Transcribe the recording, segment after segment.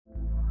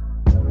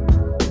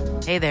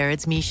Hey there,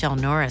 it's Michelle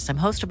Norris. I'm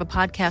host of a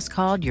podcast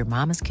called Your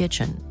Mama's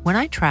Kitchen. When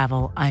I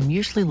travel, I'm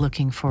usually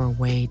looking for a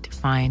way to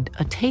find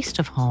a taste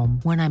of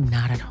home when I'm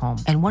not at home.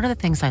 And one of the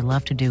things I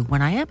love to do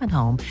when I am at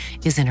home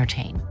is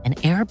entertain. And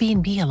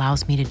Airbnb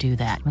allows me to do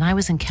that. When I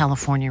was in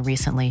California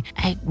recently,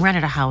 I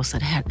rented a house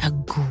that had a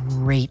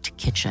great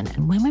kitchen.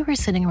 And when we were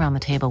sitting around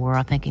the table, we were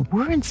all thinking,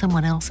 we're in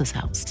someone else's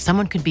house.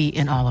 Someone could be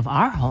in all of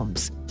our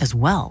homes as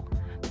well.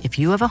 If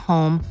you have a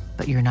home,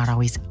 but you're not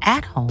always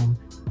at home,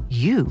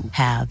 you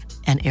have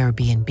an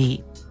Airbnb.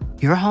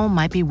 Your home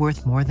might be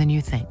worth more than you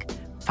think.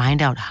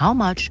 Find out how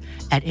much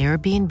at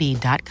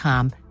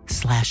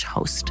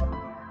airbnb.com/host.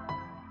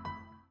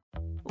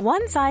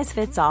 One size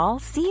fits all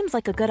seems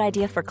like a good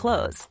idea for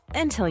clothes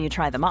until you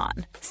try them on.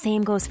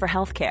 Same goes for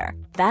healthcare.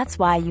 That's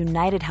why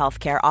United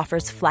Healthcare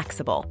offers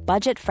flexible,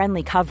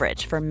 budget-friendly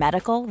coverage for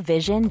medical,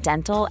 vision,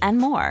 dental, and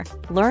more.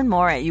 Learn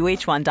more at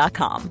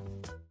uh1.com.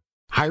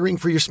 Hiring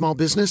for your small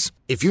business?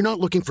 If you're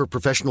not looking for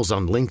professionals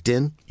on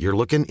LinkedIn, you're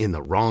looking in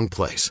the wrong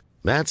place.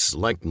 That's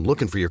like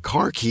looking for your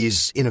car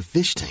keys in a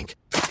fish tank.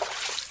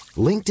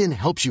 LinkedIn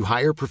helps you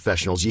hire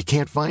professionals you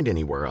can't find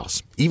anywhere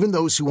else, even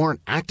those who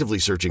aren't actively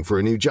searching for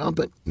a new job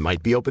but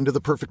might be open to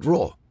the perfect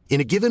role. In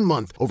a given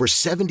month, over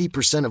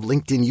 70% of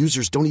LinkedIn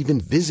users don't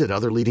even visit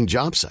other leading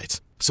job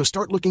sites. So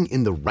start looking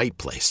in the right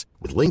place.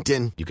 With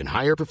LinkedIn, you can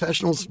hire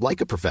professionals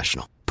like a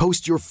professional.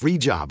 Post your free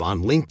job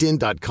on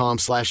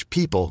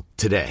linkedin.com/people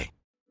today.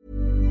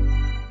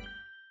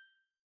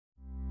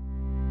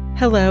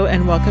 Hello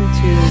and welcome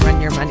to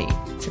Run Your Money.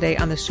 Today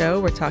on the show,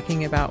 we're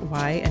talking about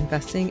why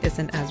investing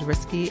isn't as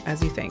risky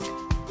as you think.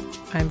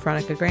 I'm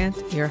Veronica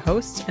Grant, your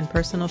host and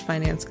personal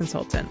finance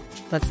consultant.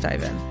 Let's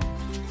dive in.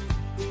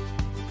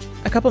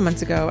 A couple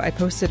months ago, I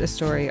posted a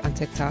story on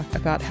TikTok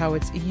about how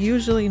it's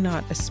usually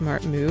not a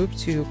smart move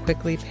to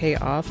quickly pay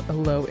off a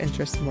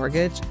low-interest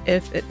mortgage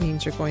if it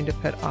means you're going to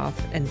put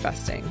off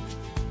investing.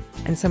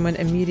 And someone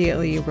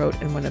immediately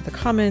wrote in one of the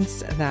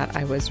comments that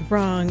I was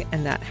wrong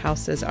and that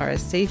houses are a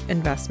safe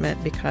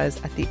investment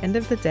because at the end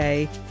of the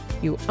day,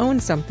 you own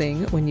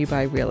something when you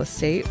buy real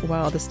estate,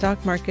 while the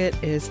stock market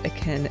is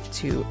akin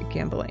to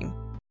gambling.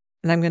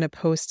 And I'm going to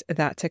post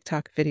that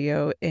TikTok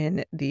video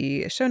in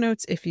the show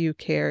notes if you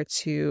care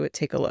to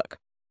take a look.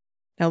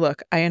 Now,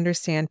 look, I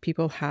understand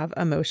people have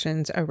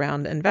emotions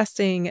around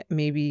investing.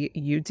 Maybe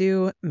you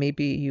do.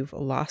 Maybe you've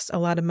lost a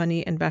lot of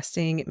money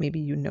investing. Maybe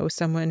you know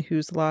someone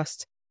who's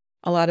lost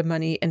a lot of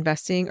money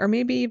investing, or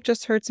maybe you've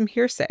just heard some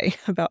hearsay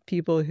about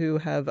people who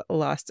have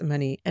lost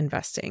money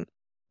investing.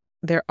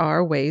 There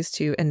are ways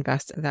to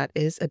invest that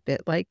is a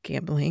bit like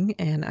gambling,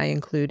 and I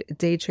include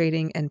day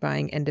trading and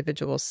buying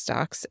individual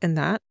stocks in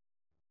that.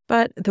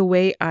 But the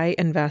way I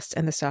invest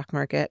in the stock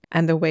market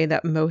and the way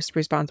that most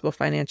responsible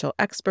financial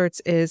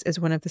experts is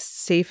one of the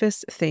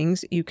safest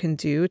things you can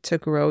do to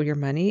grow your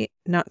money,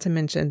 not to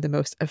mention the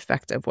most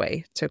effective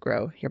way to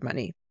grow your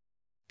money.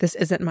 This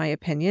isn't my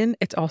opinion.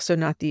 It's also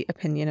not the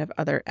opinion of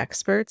other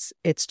experts.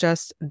 It's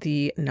just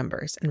the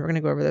numbers. And we're going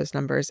to go over those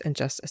numbers in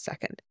just a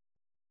second.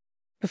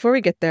 Before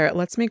we get there,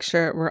 let's make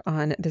sure we're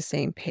on the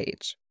same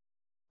page.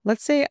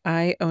 Let's say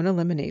I own a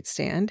lemonade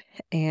stand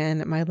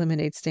and my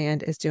lemonade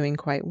stand is doing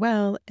quite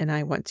well and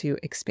I want to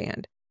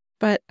expand,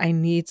 but I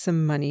need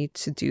some money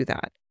to do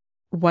that.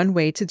 One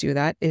way to do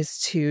that is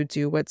to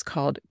do what's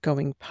called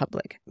going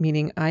public,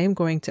 meaning I am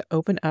going to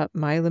open up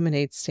my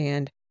lemonade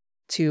stand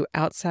to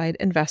outside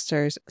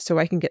investors so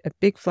I can get a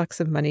big flux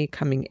of money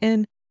coming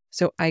in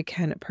so I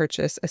can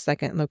purchase a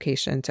second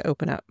location to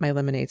open up my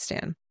lemonade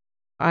stand.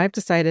 I've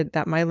decided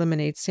that my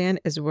lemonade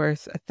stand is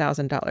worth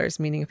 $1,000,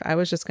 meaning if I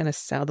was just going to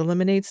sell the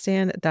lemonade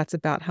stand, that's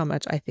about how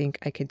much I think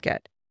I could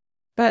get.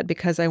 But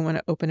because I want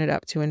to open it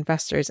up to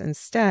investors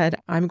instead,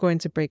 I'm going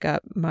to break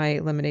up my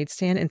lemonade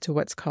stand into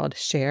what's called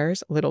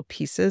shares, little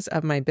pieces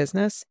of my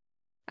business.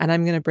 And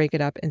I'm going to break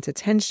it up into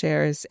 10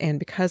 shares. And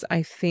because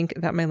I think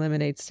that my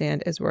lemonade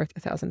stand is worth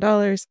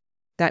 $1,000,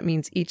 that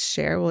means each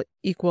share will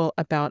equal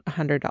about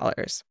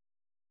 $100.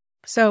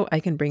 So I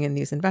can bring in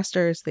these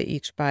investors, they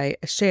each buy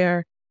a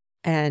share,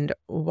 and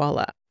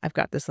voila, I've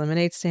got this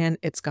lemonade stand,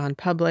 it's gone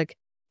public.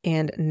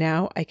 And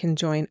now I can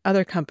join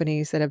other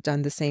companies that have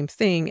done the same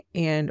thing.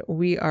 And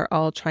we are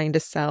all trying to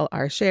sell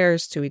our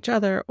shares to each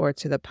other or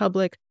to the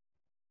public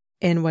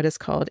in what is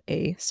called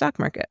a stock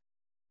market.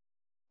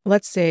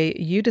 Let's say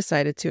you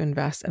decided to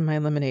invest in my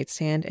lemonade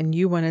stand and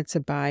you wanted to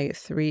buy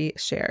 3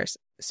 shares.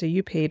 So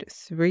you paid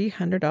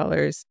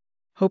 $300,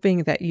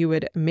 hoping that you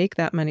would make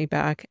that money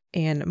back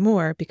and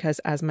more because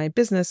as my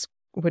business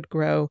would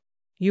grow,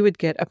 you would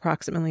get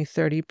approximately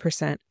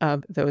 30%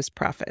 of those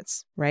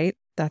profits, right?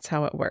 That's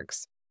how it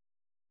works.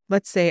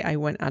 Let's say I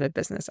went out of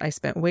business. I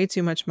spent way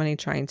too much money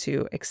trying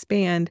to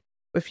expand.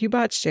 If you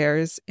bought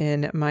shares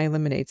in my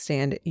lemonade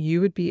stand,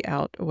 you would be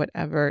out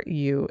whatever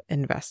you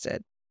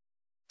invested.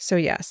 So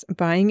yes,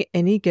 buying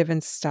any given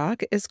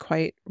stock is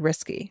quite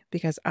risky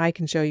because I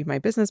can show you my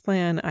business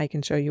plan, I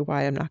can show you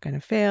why I'm not going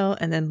to fail,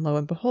 and then lo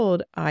and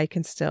behold, I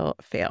can still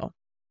fail.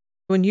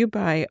 When you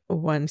buy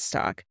one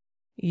stock,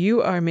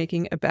 you are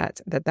making a bet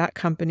that that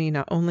company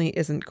not only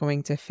isn't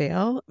going to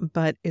fail,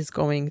 but is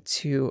going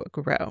to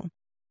grow.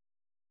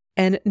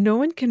 And no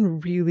one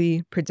can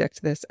really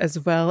predict this as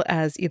well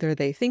as either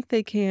they think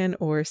they can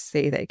or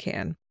say they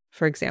can.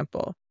 For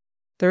example,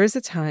 there was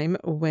a time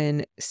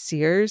when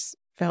Sears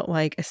felt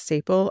like a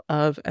staple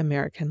of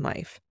American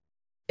life.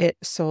 It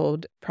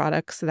sold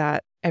products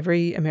that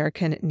every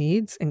American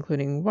needs,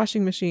 including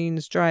washing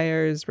machines,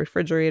 dryers,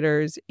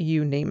 refrigerators,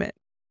 you name it.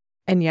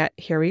 And yet,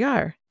 here we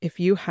are. If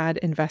you had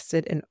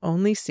invested in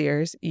only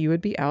Sears, you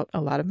would be out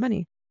a lot of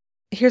money.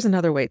 Here's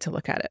another way to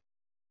look at it.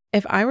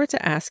 If I were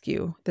to ask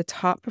you the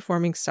top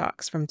performing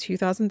stocks from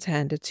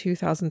 2010 to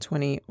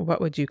 2020,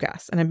 what would you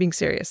guess? And I'm being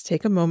serious.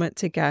 Take a moment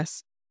to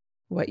guess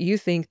what you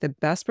think the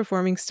best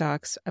performing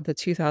stocks of the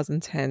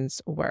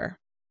 2010s were.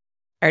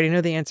 I already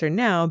know the answer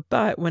now,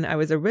 but when I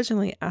was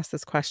originally asked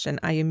this question,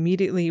 I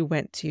immediately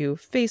went to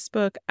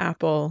Facebook,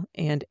 Apple,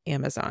 and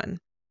Amazon.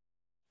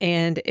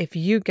 And if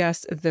you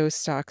guessed those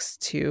stocks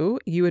too,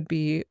 you would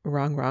be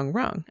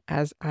wrong,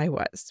 as I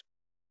was.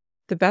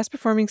 The best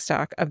performing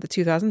stock of the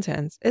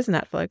 2010s is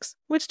Netflix,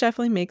 which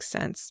definitely makes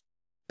sense.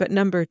 But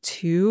number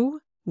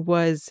 2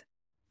 was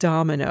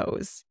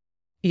Domino's.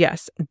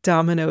 Yes,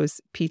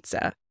 Domino's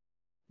Pizza.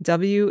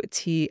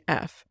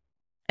 WTF.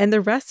 And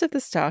the rest of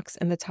the stocks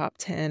in the top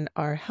 10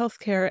 are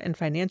healthcare and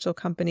financial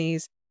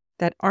companies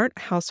that aren't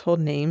household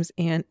names,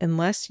 and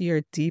unless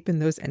you're deep in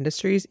those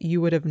industries,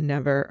 you would have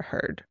never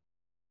heard.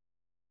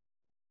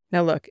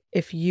 Now look,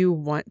 if you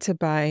want to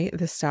buy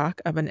the stock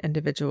of an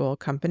individual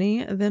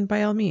company, then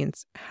by all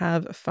means,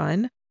 have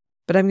fun.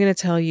 But I'm going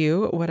to tell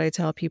you what I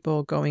tell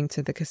people going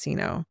to the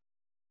casino.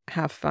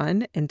 Have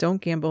fun and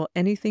don't gamble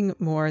anything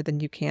more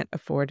than you can't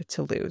afford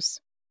to lose.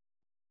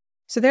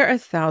 So there are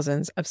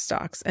thousands of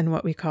stocks in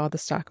what we call the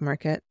stock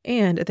market,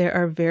 and there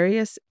are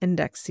various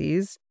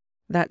indexes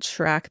that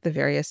track the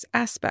various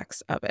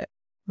aspects of it.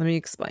 Let me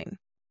explain.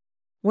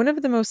 One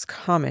of the most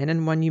common,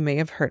 and one you may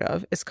have heard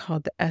of, is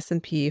called the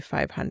S&P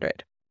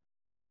 500.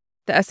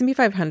 The S&P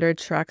 500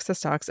 tracks the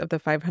stocks of the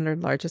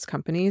 500 largest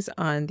companies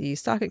on the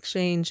stock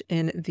exchange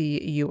in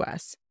the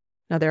U.S.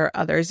 Now, there are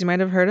others you might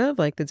have heard of,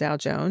 like the Dow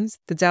Jones.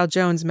 The Dow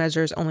Jones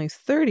measures only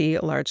 30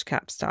 large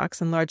cap stocks,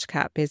 and large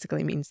cap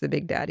basically means the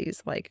big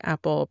daddies like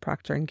Apple,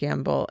 Procter &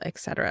 Gamble,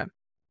 etc.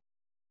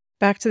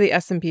 Back to the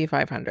S&P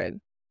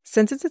 500.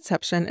 Since its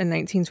inception in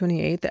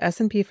 1928, the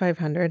S&P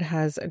 500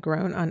 has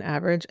grown on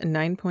average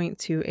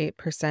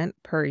 9.28%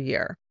 per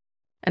year.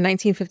 In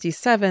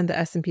 1957, the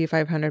S&P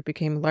 500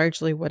 became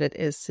largely what it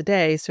is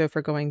today, so if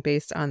we're going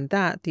based on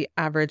that, the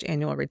average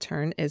annual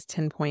return is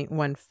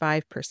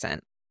 10.15%.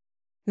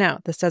 Now,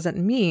 this doesn't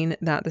mean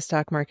that the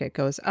stock market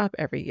goes up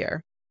every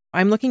year.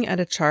 I'm looking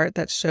at a chart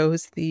that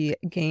shows the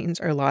gains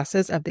or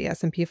losses of the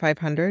S&P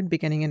 500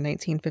 beginning in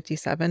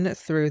 1957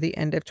 through the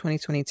end of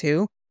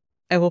 2022.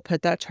 I will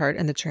put that chart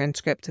in the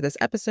transcript to this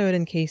episode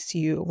in case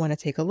you want to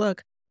take a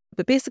look.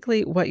 But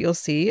basically what you'll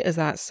see is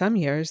that some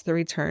years the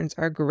returns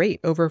are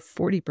great, over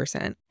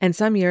 40%, and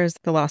some years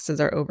the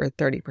losses are over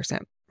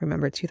 30%.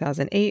 Remember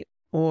 2008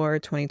 or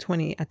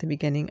 2020 at the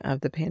beginning of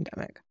the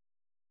pandemic.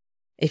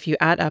 If you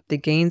add up the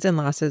gains and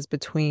losses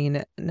between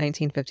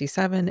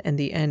 1957 and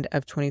the end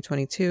of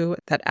 2022,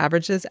 that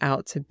averages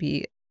out to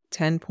be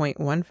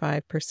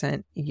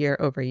 10.15% year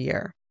over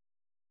year.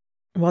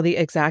 While the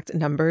exact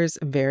numbers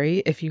vary,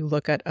 if you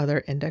look at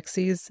other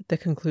indexes, the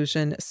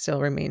conclusion still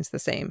remains the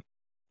same.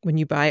 When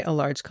you buy a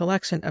large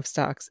collection of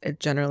stocks, it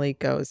generally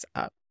goes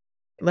up.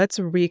 Let's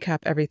recap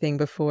everything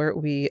before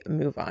we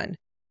move on.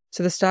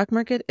 So the stock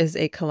market is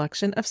a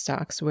collection of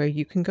stocks where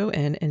you can go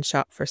in and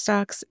shop for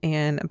stocks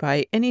and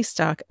buy any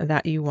stock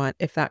that you want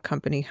if that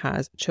company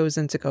has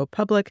chosen to go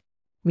public,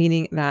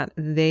 meaning that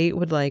they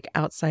would like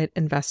outside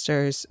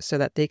investors so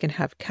that they can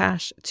have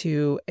cash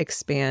to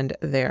expand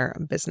their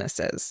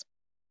businesses.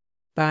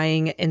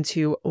 Buying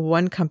into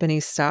one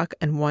company's stock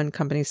and one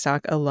company's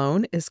stock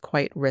alone is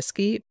quite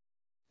risky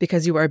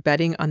because you are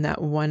betting on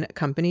that one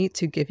company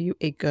to give you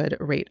a good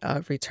rate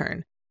of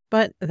return.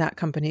 But that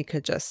company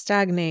could just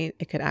stagnate,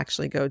 it could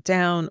actually go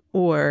down,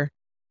 or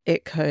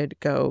it could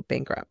go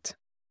bankrupt.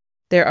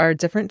 There are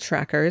different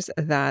trackers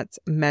that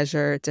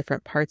measure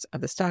different parts of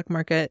the stock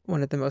market.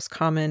 One of the most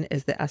common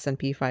is the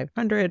S&P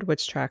 500,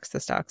 which tracks the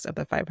stocks of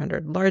the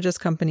 500 largest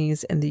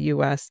companies in the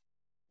U.S.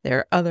 There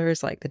are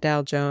others like the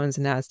Dow Jones,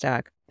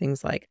 NASDAQ,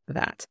 things like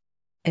that.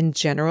 In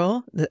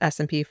general, the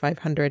S&P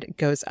 500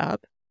 goes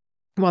up.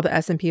 While the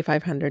S&P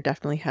 500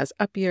 definitely has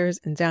up years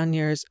and down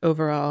years,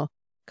 overall,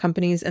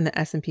 companies in the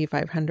S&P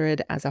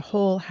 500 as a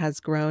whole has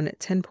grown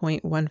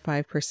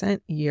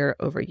 10.15% year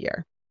over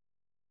year.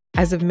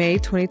 As of May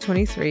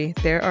 2023,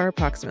 there are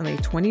approximately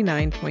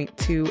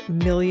 29.2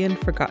 million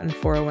forgotten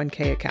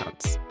 401k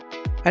accounts.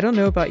 I don't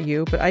know about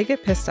you, but I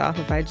get pissed off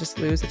if I just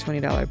lose a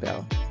 $20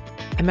 bill.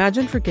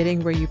 Imagine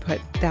forgetting where you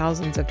put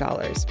thousands of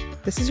dollars.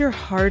 This is your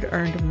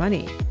hard-earned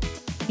money.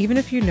 Even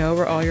if you know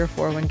where all your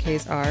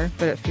 401ks are,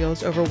 but it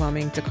feels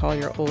overwhelming to call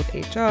your old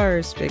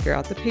HRs, figure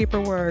out the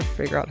paperwork,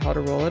 figure out how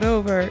to roll it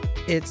over,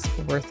 it's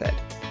worth it.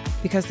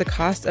 Because the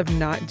cost of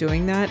not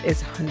doing that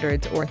is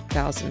hundreds or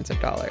thousands of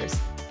dollars.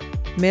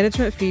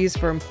 Management fees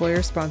for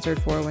employer-sponsored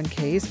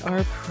 401ks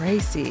are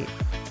pricey.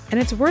 And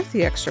it's worth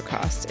the extra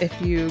cost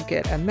if you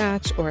get a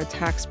match or a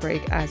tax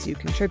break as you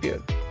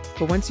contribute.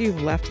 But once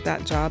you've left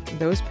that job,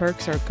 those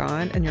perks are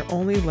gone and you're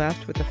only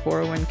left with the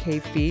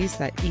 401k fees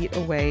that eat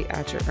away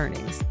at your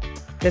earnings.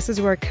 This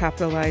is where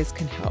Capitalize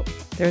can help.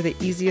 They're the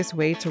easiest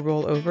way to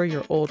roll over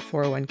your old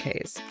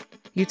 401ks.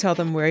 You tell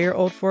them where your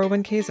old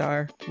 401ks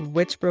are,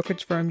 which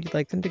brokerage firm you'd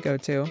like them to go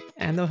to,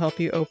 and they'll help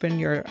you open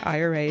your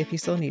IRA if you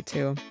still need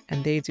to,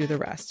 and they do the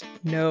rest.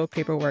 No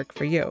paperwork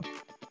for you.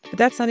 But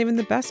that's not even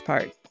the best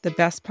part. The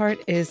best part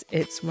is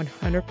it's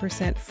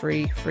 100%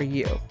 free for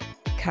you.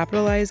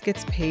 Capitalize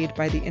gets paid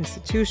by the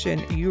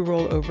institution you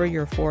roll over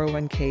your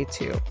 401k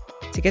to.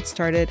 To get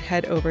started,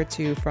 head over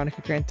to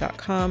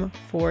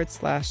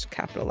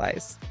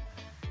veronicagrant.com/capitalize.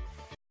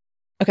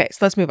 Okay,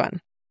 so let's move on.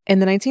 In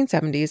the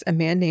 1970s, a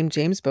man named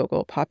James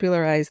Bogle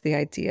popularized the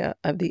idea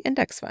of the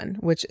index fund,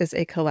 which is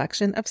a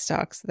collection of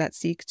stocks that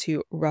seek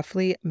to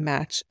roughly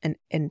match an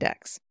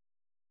index.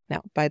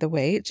 Now, by the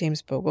way,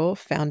 James Bogle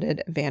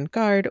founded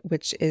Vanguard,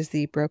 which is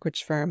the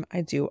brokerage firm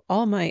I do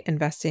all my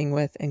investing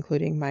with,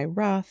 including my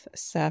Roth,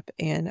 SEP,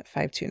 and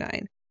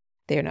 529.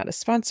 They are not a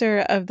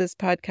sponsor of this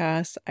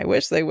podcast. I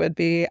wish they would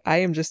be. I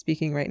am just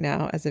speaking right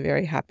now as a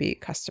very happy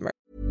customer.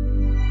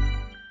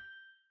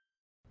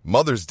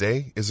 Mother's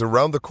Day is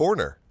around the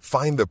corner.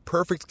 Find the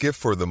perfect gift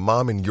for the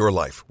mom in your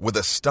life with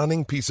a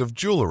stunning piece of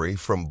jewelry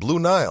from Blue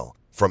Nile.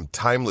 From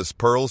timeless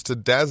pearls to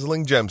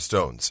dazzling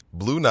gemstones,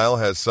 Blue Nile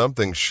has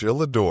something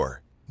she'll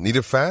adore. Need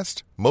it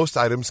fast? Most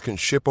items can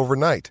ship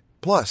overnight.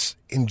 Plus,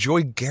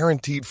 enjoy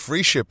guaranteed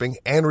free shipping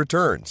and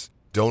returns.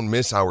 Don't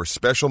miss our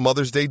special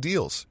Mother's Day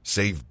deals.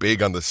 Save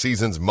big on the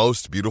season's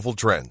most beautiful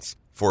trends.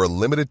 For a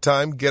limited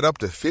time, get up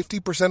to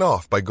 50%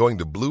 off by going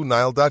to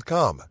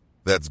BlueNile.com.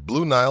 That's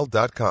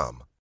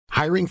BlueNile.com.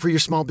 Hiring for your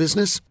small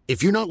business?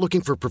 If you're not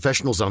looking for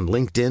professionals on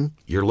LinkedIn,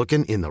 you're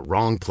looking in the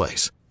wrong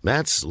place.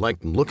 That's like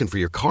looking for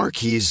your car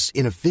keys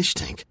in a fish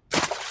tank.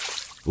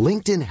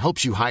 LinkedIn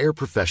helps you hire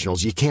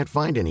professionals you can't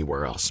find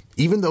anywhere else,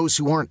 even those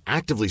who aren't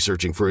actively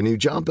searching for a new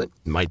job but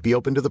might be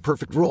open to the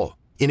perfect role.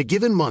 In a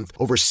given month,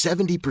 over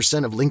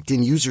 70% of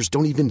LinkedIn users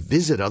don't even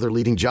visit other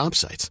leading job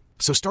sites.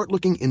 So start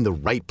looking in the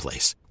right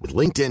place. With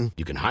LinkedIn,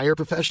 you can hire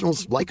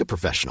professionals like a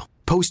professional.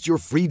 Post your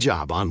free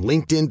job on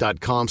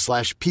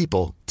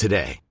linkedin.com/people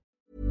today.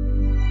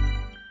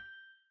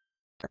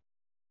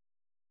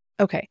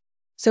 Okay,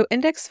 so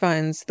index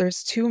funds,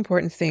 there's two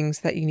important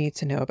things that you need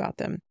to know about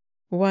them.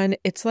 One,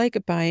 it's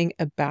like buying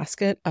a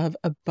basket of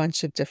a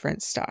bunch of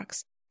different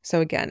stocks. So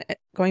again,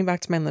 going back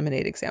to my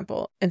lemonade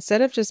example,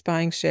 instead of just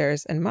buying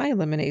shares in my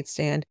lemonade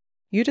stand,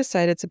 you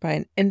decided to buy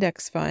an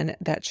index fund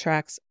that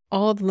tracks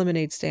all the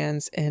lemonade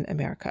stands in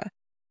America.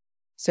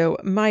 So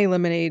my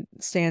lemonade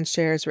stand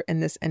shares were in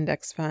this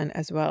index fund,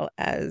 as well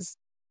as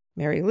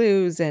Mary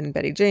Lou's and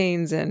Betty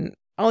Jane's and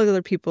all the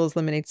other people's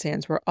lemonade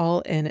stands were all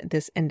in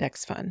this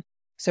index fund.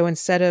 So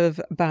instead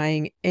of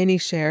buying any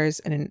shares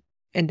in an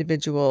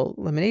individual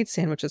lemonade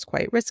stand, which is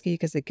quite risky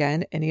because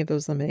again, any of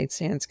those lemonade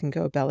stands can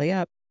go belly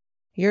up,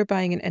 you're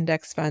buying an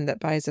index fund that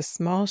buys a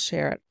small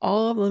share at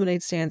all of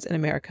lemonade stands in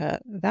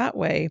America. That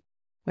way,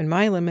 when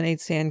my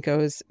lemonade stand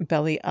goes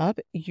belly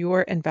up,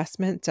 your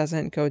investment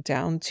doesn't go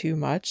down too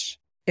much,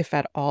 if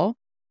at all,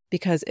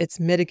 because it's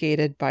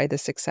mitigated by the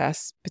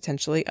success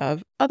potentially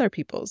of other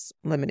people's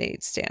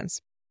lemonade stands.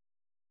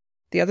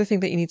 The other thing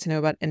that you need to know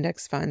about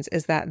index funds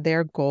is that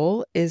their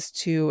goal is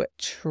to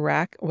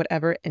track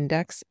whatever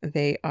index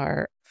they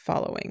are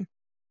following.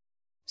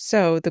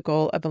 So the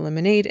goal of a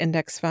lemonade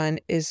index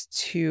fund is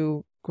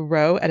to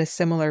grow at a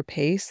similar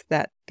pace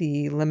that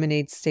the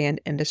lemonade stand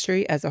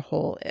industry as a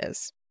whole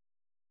is.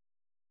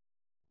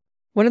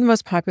 One of the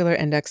most popular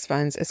index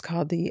funds is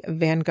called the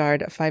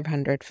Vanguard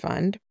 500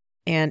 Fund,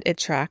 and it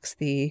tracks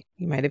you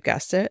might have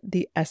guessed it,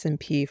 the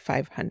S&P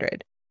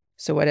 500.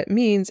 So what it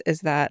means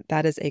is that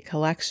that is a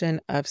collection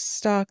of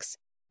stocks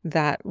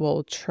that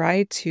will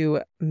try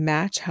to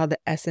match how the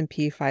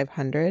S&P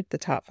 500, the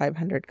top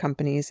 500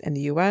 companies in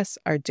the US,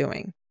 are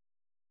doing.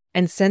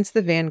 And since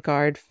the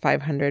Vanguard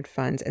 500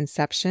 fund's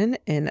inception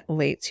in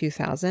late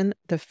 2000,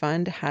 the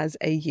fund has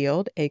a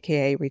yield,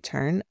 aka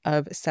return,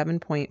 of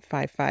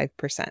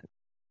 7.55%.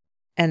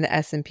 And the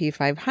S&P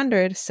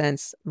 500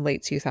 since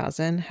late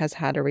 2000 has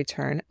had a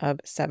return of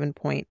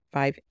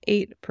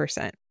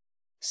 7.58%.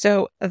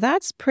 So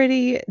that's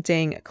pretty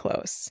dang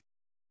close.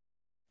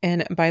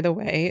 And by the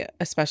way,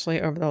 especially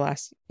over the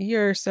last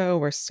year or so,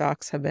 where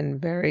stocks have been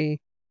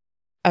very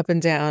up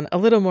and down, a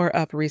little more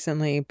up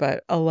recently,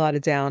 but a lot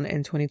of down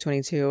in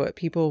 2022,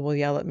 people will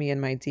yell at me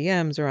in my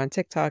DMs or on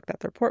TikTok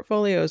that their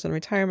portfolios and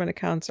retirement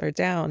accounts are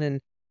down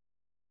and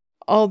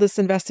all this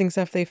investing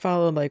stuff they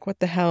followed, like what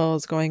the hell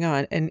is going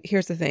on? And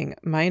here's the thing,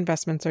 my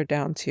investments are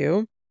down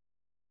too.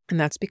 And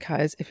that's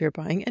because if you're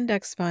buying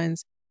index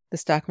funds, the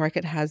stock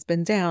market has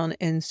been down,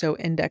 and so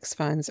index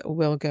funds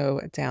will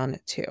go down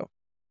too.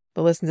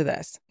 But listen to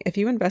this. If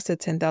you invested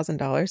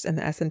 $10,000 in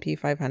the S&P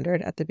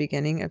 500 at the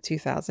beginning of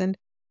 2000,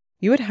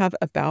 you would have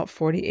about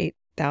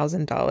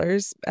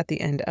 $48,000 at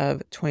the end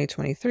of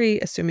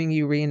 2023, assuming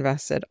you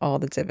reinvested all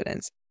the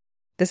dividends.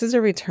 This is a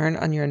return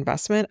on your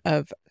investment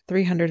of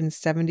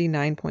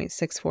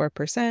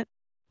 379.64%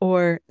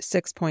 or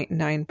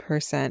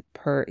 6.9%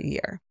 per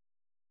year.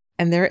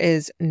 And there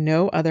is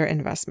no other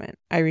investment,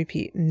 I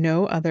repeat,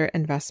 no other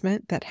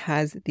investment that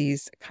has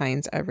these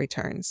kinds of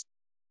returns.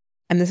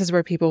 And this is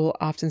where people will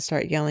often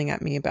start yelling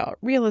at me about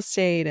real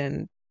estate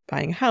and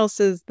buying a house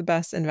is the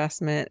best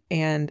investment.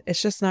 And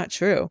it's just not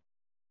true.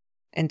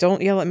 And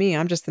don't yell at me.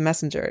 I'm just the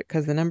messenger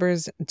because the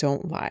numbers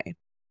don't lie.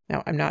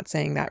 Now, I'm not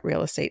saying that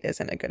real estate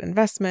isn't a good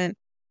investment,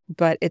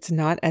 but it's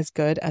not as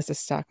good as the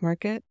stock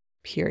market,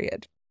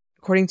 period.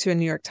 According to a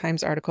New York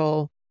Times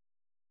article,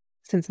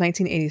 since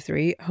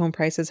 1983, home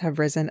prices have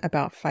risen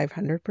about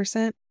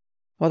 500%,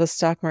 while the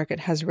stock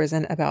market has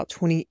risen about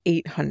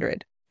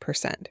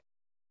 2,800%.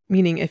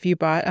 Meaning if you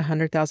bought a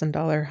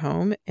 $100,000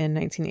 home in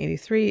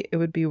 1983, it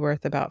would be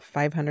worth about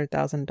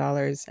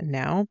 $500,000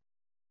 now.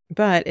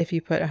 But if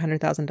you put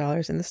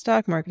 $100,000 in the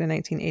stock market in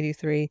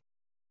 1983,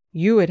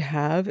 you would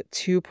have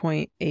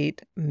 $2.8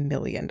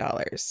 million.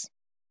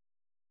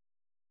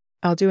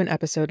 I'll do an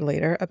episode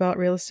later about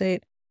real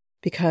estate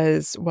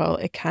because, while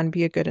it can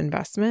be a good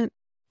investment,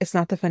 it's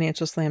not the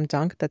financial slam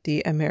dunk that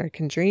the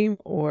American dream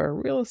or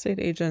real estate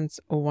agents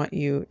want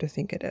you to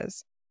think it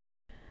is.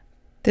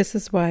 This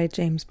is why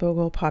James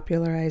Bogle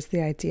popularized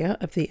the idea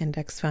of the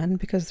index fund,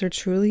 because there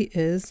truly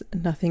is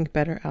nothing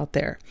better out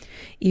there.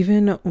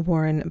 Even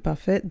Warren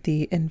Buffett,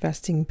 the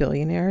investing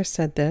billionaire,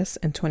 said this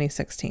in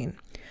 2016.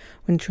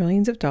 When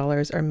trillions of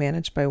dollars are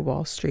managed by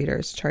Wall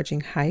Streeters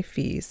charging high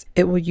fees,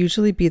 it will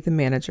usually be the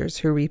managers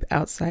who reap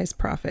outsized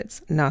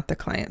profits, not the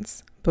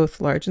clients.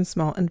 Both large and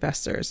small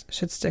investors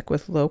should stick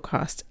with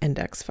low-cost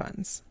index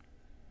funds.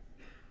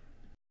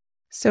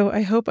 So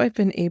I hope I've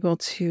been able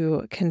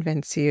to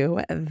convince you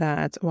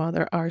that while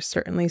there are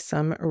certainly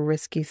some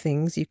risky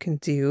things you can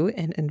do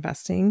in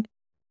investing,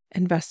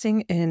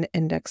 investing in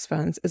index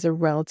funds is a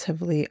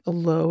relatively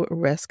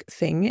low-risk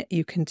thing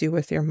you can do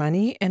with your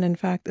money, and in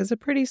fact is a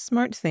pretty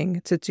smart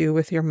thing to do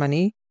with your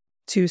money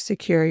to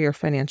secure your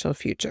financial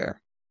future.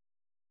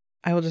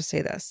 I will just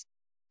say this.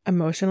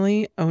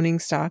 Emotionally, owning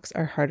stocks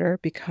are harder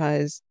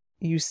because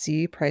you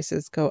see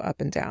prices go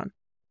up and down.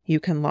 You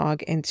can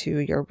log into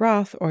your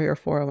Roth or your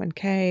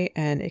 401k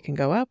and it can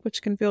go up,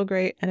 which can feel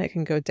great, and it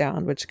can go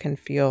down, which can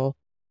feel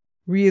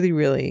really,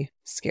 really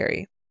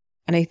scary.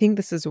 And I think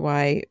this is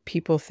why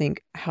people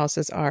think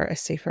houses are a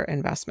safer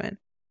investment.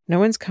 No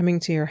one's coming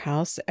to your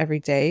house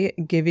every day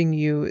giving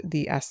you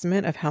the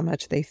estimate of how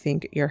much they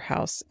think your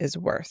house is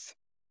worth.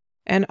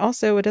 And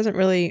also, it doesn't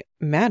really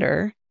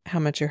matter how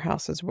much your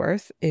house is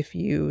worth if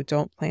you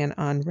don't plan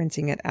on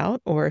renting it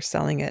out or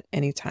selling it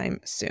anytime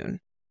soon.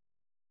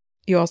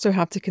 You also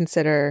have to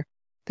consider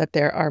that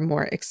there are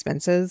more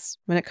expenses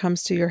when it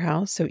comes to your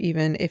house. So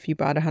even if you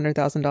bought a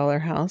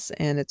 $100,000 house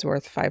and it's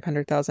worth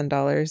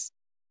 $500,000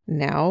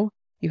 now,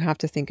 you have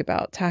to think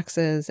about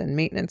taxes and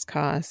maintenance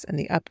costs and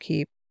the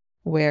upkeep,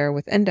 where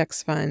with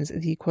index funds,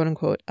 the quote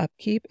unquote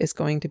upkeep is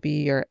going to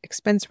be your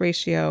expense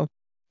ratio.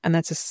 And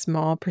that's a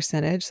small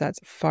percentage. That's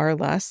far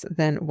less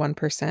than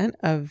 1%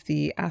 of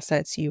the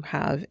assets you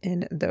have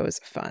in those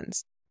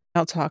funds.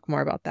 I'll talk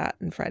more about that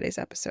in Friday's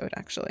episode,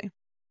 actually.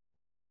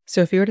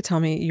 So if you were to tell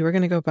me you were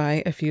going to go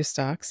buy a few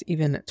stocks,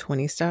 even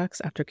 20 stocks,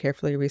 after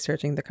carefully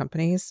researching the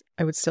companies,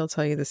 I would still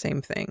tell you the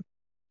same thing.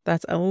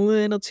 That's a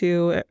little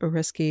too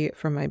risky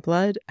for my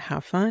blood.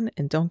 Have fun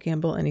and don't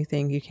gamble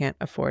anything you can't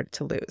afford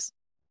to lose.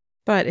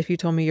 But if you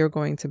told me you're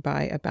going to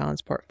buy a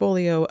balanced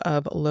portfolio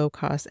of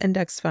low-cost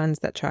index funds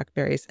that track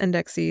various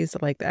indexes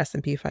like the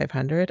S&P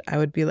 500, I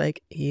would be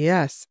like,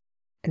 yes.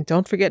 And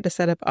don't forget to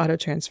set up auto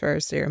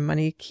transfers so your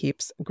money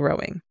keeps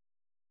growing.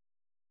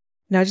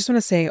 Now, I just want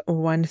to say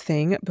one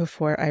thing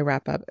before I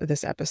wrap up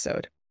this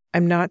episode.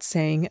 I'm not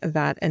saying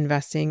that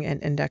investing in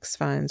index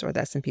funds or the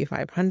S&P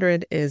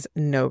 500 is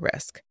no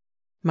risk.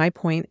 My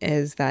point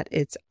is that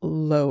it's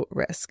low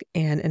risk.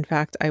 And in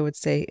fact, I would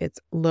say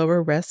it's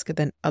lower risk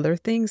than other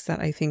things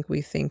that I think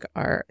we think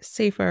are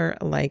safer,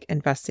 like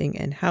investing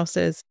in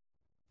houses.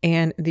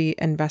 And the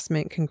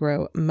investment can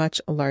grow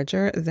much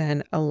larger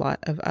than a lot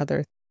of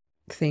other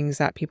things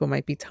that people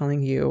might be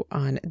telling you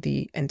on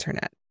the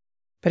internet.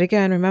 But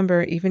again,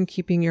 remember, even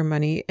keeping your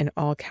money in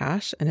all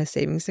cash in a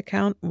savings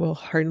account will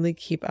hardly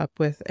keep up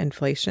with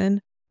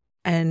inflation.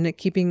 And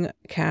keeping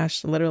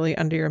cash literally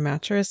under your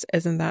mattress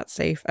isn't that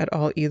safe at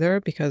all either,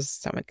 because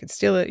someone could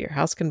steal it, your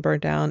house can burn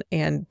down,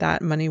 and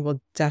that money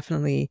will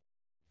definitely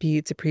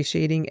be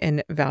depreciating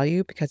in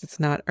value because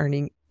it's not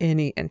earning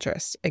any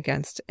interest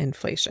against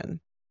inflation.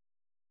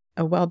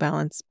 A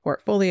well-balanced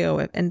portfolio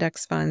of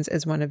index funds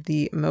is one of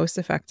the most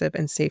effective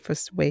and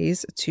safest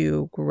ways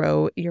to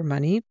grow your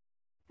money.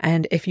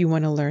 And if you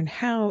want to learn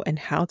how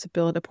to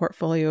build a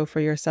portfolio for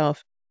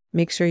yourself,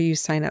 make sure you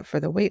sign up for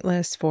the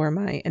waitlist for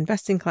my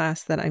investing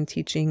class that I'm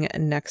teaching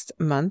next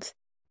month.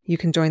 You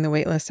can join the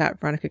waitlist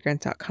at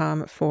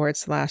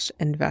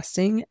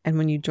veronicagrant.com/investing. And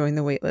when you join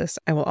the waitlist,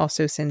 I will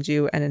also send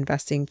you an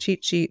investing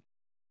cheat sheet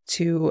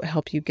to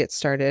help you get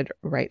started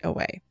right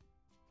away.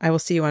 I will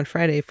see you on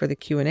Friday for the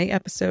Q&A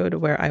episode,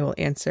 where I will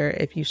answer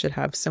if you should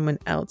have someone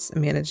else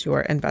manage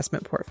your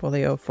investment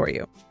portfolio for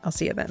you. I'll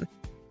see you then.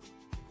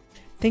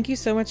 Thank you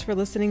so much for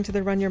listening to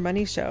the Run Your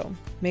Money Show.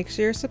 Make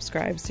sure you're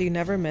subscribed so you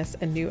never miss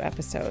a new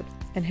episode.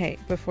 And hey,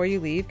 before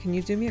you leave, can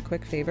you do me a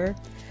quick favor?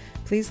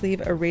 Please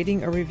leave a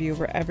rating or review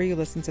wherever you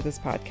listen to this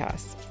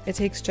podcast. It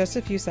takes just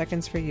a few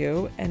seconds for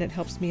you, and it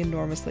helps me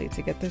enormously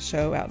to get the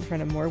show out in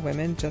front of more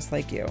women just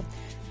like you.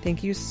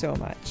 Thank you so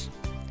much.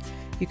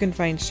 You can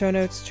find show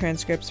notes,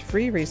 transcripts,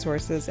 free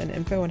resources, and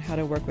info on how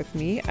to work with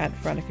me at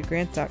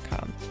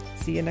veronicagrant.com.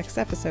 See you next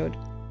episode.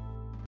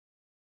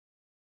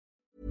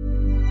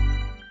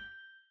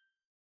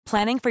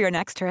 Planning for your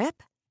next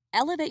trip?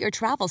 Elevate your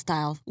travel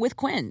style with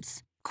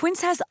Quince.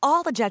 Quince has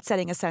all the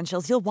jet-setting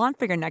essentials you'll want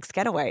for your next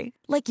getaway,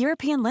 like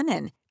European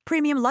linen,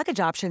 premium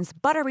luggage options,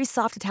 buttery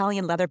soft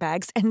Italian leather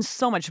bags, and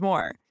so much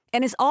more.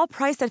 And is all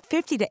priced at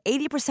 50 to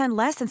 80%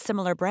 less than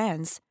similar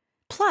brands.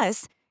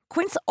 Plus,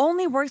 Quince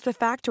only works with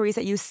factories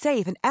that use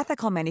safe and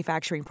ethical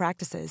manufacturing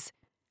practices.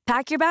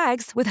 Pack your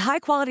bags with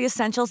high-quality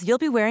essentials you'll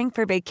be wearing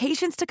for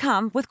vacations to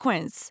come with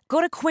Quince. Go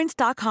to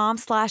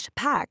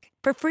quince.com/pack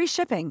for free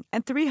shipping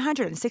and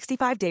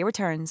 365-day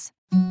returns.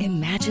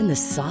 Imagine the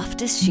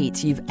softest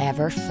sheets you've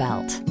ever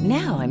felt.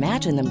 Now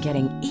imagine them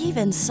getting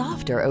even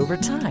softer over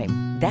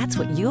time. That's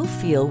what you'll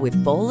feel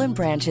with Boll &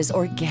 Branch's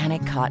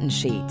organic cotton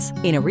sheets.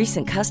 In a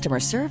recent customer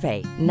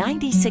survey,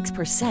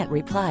 96%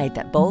 replied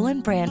that Boll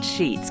 & Branch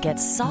sheets get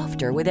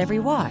softer with every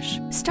wash.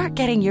 Start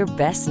getting your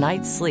best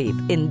night's sleep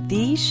in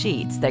these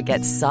sheets that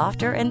get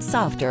softer and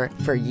softer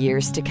for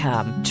years to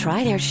come.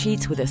 Try their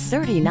sheets with a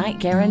 30-night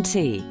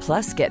guarantee.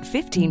 Plus, get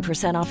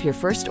 15% off your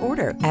first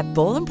order at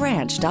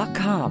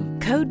bollandbranch.com.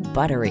 Code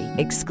BUTTERY.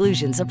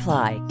 Exclusions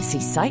apply. See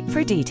site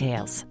for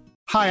details.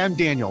 Hi, I'm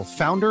Daniel,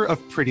 founder of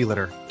Pretty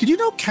Litter. Did you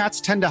know cats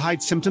tend to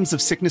hide symptoms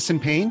of sickness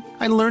and pain?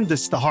 I learned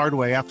this the hard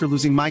way after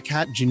losing my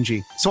cat,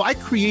 Gingy. So I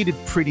created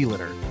Pretty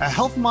Litter, a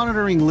health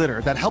monitoring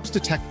litter that helps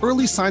detect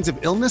early signs of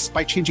illness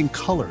by changing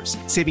colors,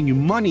 saving you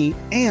money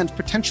and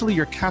potentially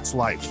your cat's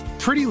life.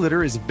 Pretty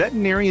Litter is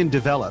veterinarian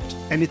developed,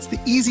 and it's the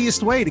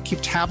easiest way to keep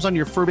tabs on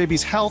your fur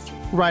baby's health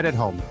right at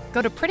home.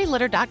 Go to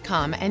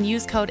prettylitter.com and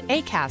use code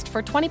ACAST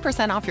for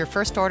 20% off your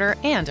first order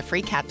and a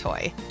free cat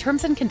toy.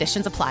 Terms and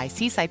conditions apply.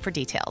 See site for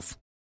details.